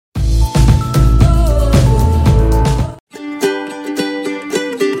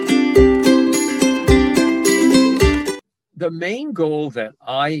the main goal that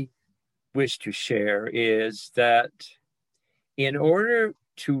I wish to share is that in order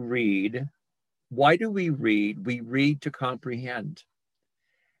to read, why do we read? We read to comprehend.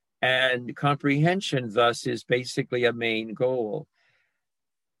 And comprehension, thus, is basically a main goal.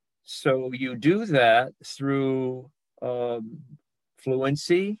 So you do that through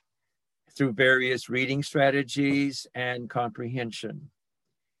fluency, through various reading strategies and comprehension.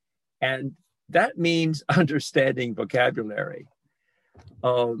 And that means understanding vocabulary.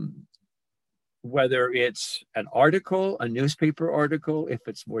 Whether it's an article, a newspaper article, if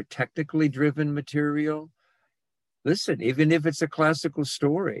it's more technically driven material, listen, even if it's a classical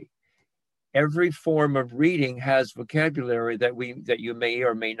story, every form of reading has vocabulary that you may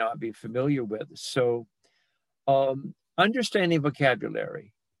or may not be familiar with. So understanding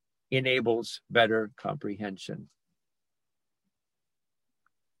vocabulary enables better comprehension.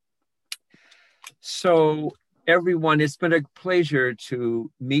 So everyone, it's been a pleasure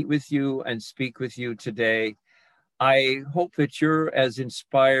to meet with you and speak with you today. I hope that you're as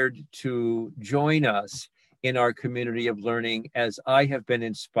inspired to join us in our community of learning as I have been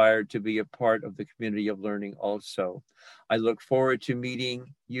inspired to be a part of the community of learning also. I look forward to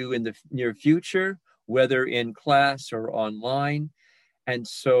meeting you in the near future, whether in class or online. And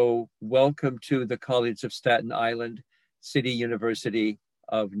so welcome to the College of Staten Island, City University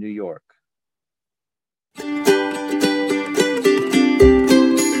of New York.